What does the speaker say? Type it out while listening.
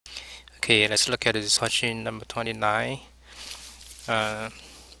Okay, let's look at this question number 29 uh,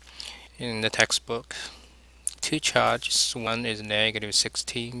 in the textbook. Two charges, one is negative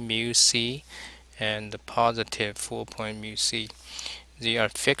 16 mu c and the positive 4 mu c. They are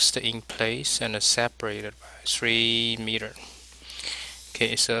fixed in place and are separated by 3 meters.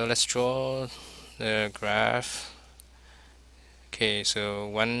 Okay, so let's draw the graph. Okay, so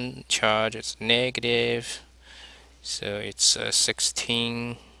one charge is negative, so it's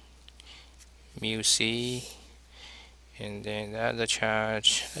 16 mu c, and then the other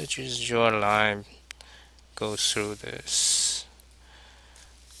charge, let's just draw a line, go through this.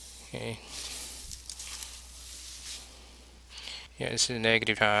 Okay, yeah, this is a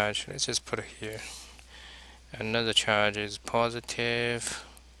negative charge, let's just put it here. Another charge is positive,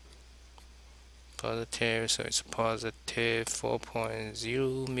 so it's positive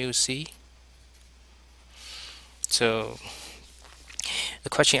 4.0 mu c. So the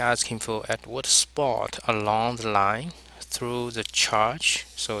question asking for at what spot along the line through the charge,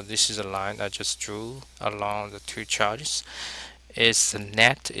 so this is a line I just drew along the two charges, is the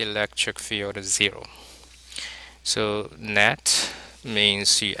net electric field 0. So net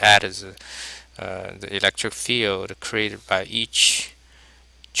means you added the electric field created by each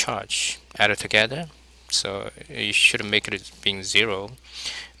charge added together, so you should make it being 0.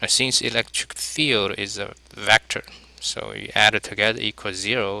 Now since electric field is a vector, so you add it together equals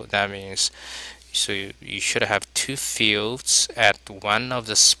 0, that means so you should have two fields at one of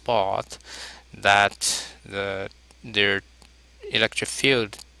the spot that their electric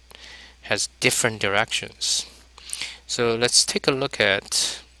field has different directions. So let's take a look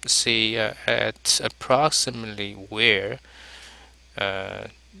at at approximately where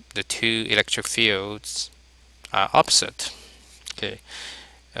the two electric fields are opposite. Okay.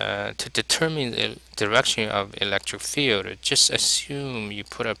 To determine the direction of electric field, just assume you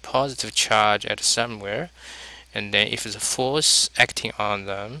put a positive charge at somewhere, and then if the force acting on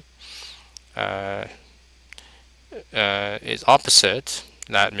them is opposite,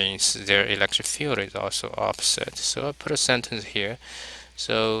 that means their electric field is also opposite. So I'll put a sentence here.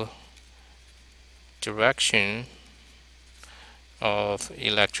 So direction of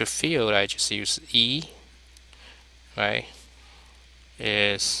electric field, I just use E, right,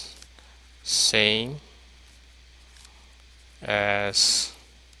 is same as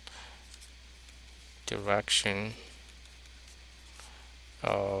direction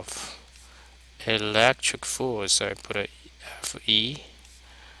of electric force. I put a Fe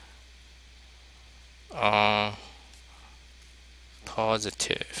on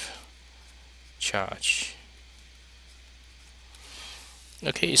positive charge.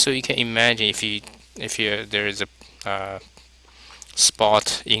 Okay, so you can imagine if there is a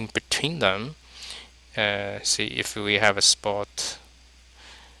spot in between them. See, if we have a spot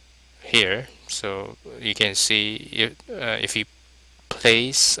here, so you can see if you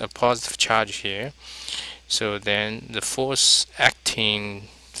place a positive charge here, so then the force acting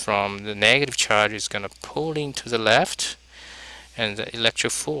from the negative charge is going to pull into the left, and the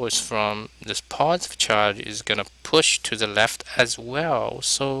electric force from this positive charge is going to push to the left as well.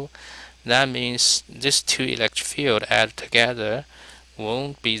 So that means these two electric fields added together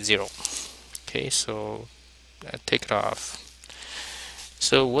won't be 0. Okay, so take it off.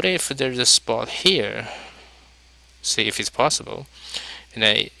 So what if there's a spot here? See if it's possible. And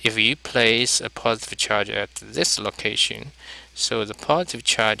then if you place a positive charge at this location, so the positive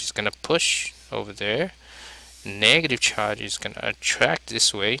charge is going to push over there, negative charge is going to attract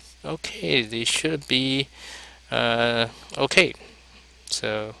this way. Okay, they should be okay.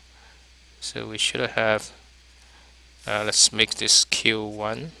 So we should have let's make this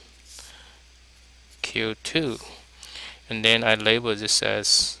Q1, Q2, and then I label this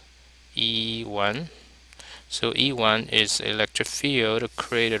as E1. So E1 is electric field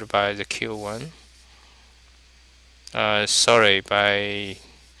created by the Q1. By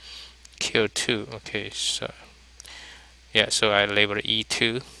Q2. Okay, so yeah, so I label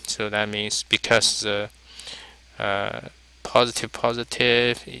E2. So that means because the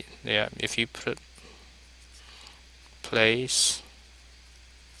positive, yeah, if you place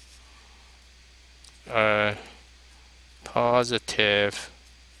a positive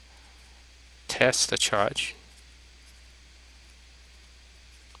test charge.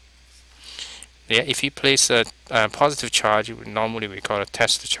 Yeah, if you place a positive charge, normally we call it a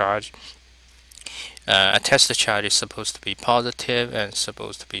test charge. A test charge is supposed to be positive and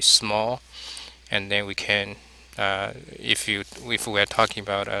supposed to be small, and then we can, if we're talking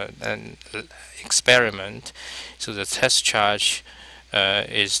about an experiment, so the test charge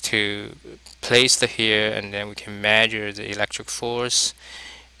is to place the here, and then we can measure the electric force,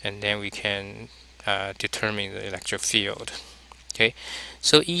 and then we can determine the electric field. Okay,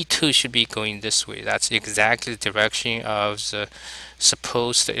 so E2 should be going this way. That's exactly the direction of the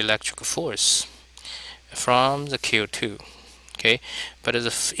supposed electric force from the Q2. Okay, but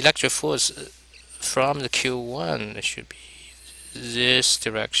the electric force from the Q1 should be this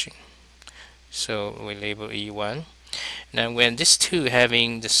direction. So we label E1. Now when these two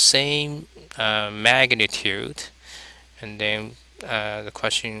having the same magnitude, and then the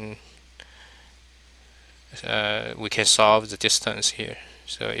question, we can solve the distance here.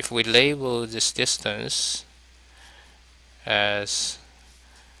 So if we label this distance as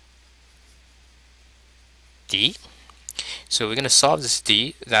d, so we're going to solve this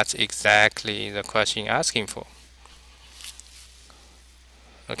d. That's exactly the question asking for.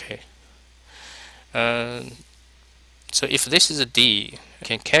 Okay. So if this is a d, I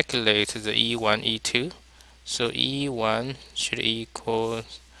can calculate the E1, E2. So E1 should equal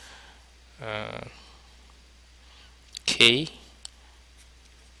K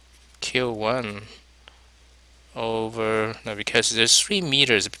Q1 over, now because there's 3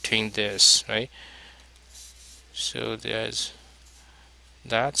 meters between this, right? So that's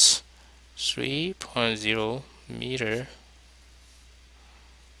 3.0 meter.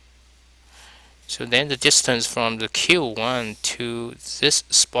 So then the distance from the Q1 to this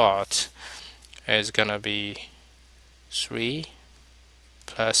spot is gonna be 3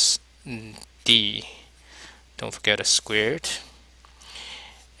 plus d. Don't forget a squared.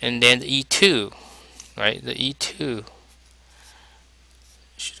 And then the E2, right? The E2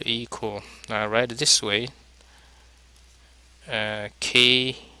 should equal, now write it this way,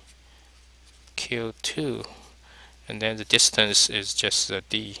 K Q2, and then the distance is just the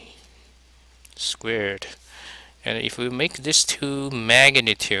d squared. And if we make these two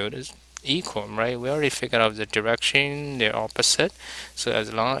magnitudes equal, right, we already figured out the direction, they're opposite. So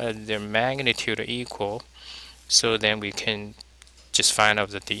as long as their magnitude are equal, so then we can just find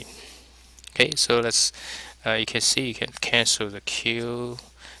out the d. Okay, so let's you can see you can cancel the q,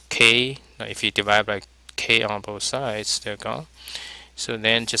 k. Now if you divide by k on both sides, they're gone. So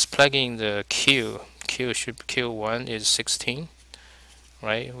then just plug in the q1 is 16,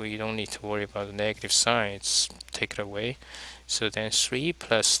 right? We don't need to worry about the negative signs, take it away. So then 3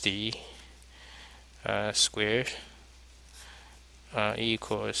 plus d squared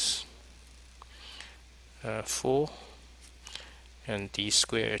equals 4 and d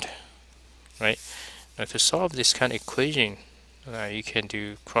squared, right? Now to solve this kind of equation, you can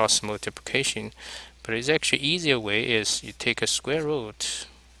do cross multiplication, but it's actually easier way is you take a square root,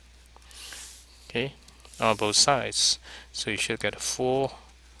 okay, on both sides. So you should get 4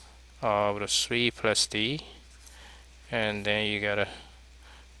 out of 3 plus d, and then you got a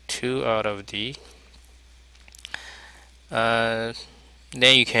 2 out of d. Then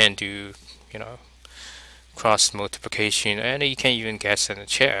you can do, cross multiplication, and you can even guess and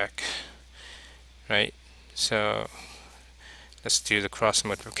check, right? So let's do the cross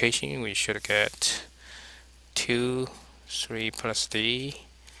multiplication. We should get 3 plus d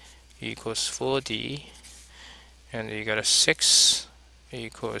equals 4d, and you got a 6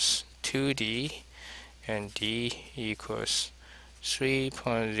 equals 2d, and d equals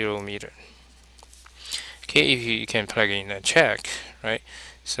 3.0 meter. Okay, if you can plug in and check, right?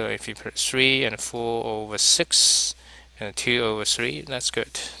 So if you put 3 and 4 over 6 and 2 over 3, that's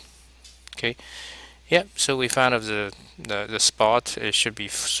good. Okay, yep, so we found out the spot. It should be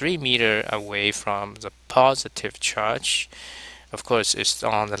 3 meters away from the positive charge. Of course, it's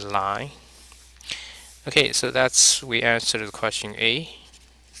on the line. Okay, so we answered the question A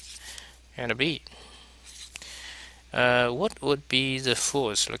and B. What would be the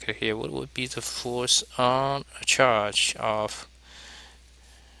force? Look at here. What would be the force on a charge of?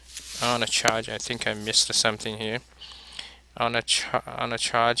 I think I missed something here. On a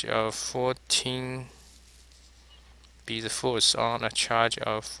charge of 14. Be the force on a charge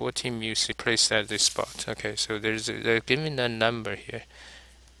of 14 mu placed at this spot. Okay, so they're giving a number here.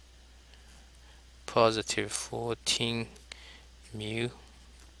 Positive 14 mu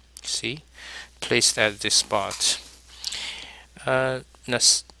c placed at this spot. Now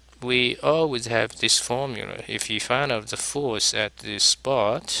we always have this formula. If you find out the force at this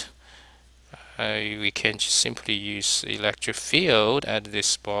spot, we can just simply use the electric field at this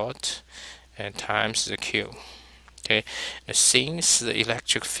spot and times the Q. Okay, since the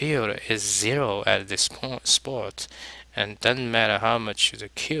electric field is 0 at this spot, and doesn't matter how much the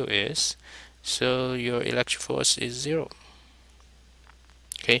Q is, so your electric force is 0.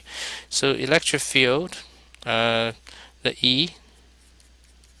 Okay, so electric field, the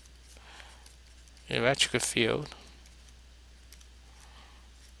electric field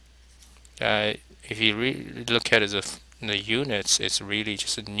if you look at the units, it's really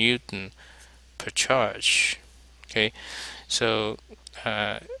just a Newton per charge. Okay, so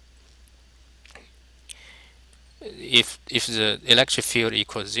if the electric field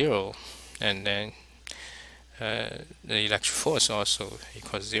equals 0, and then the electric force also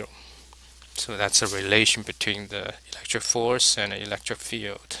equals 0. So that's a relation between the electric force and the electric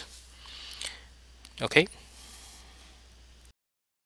field. Okay.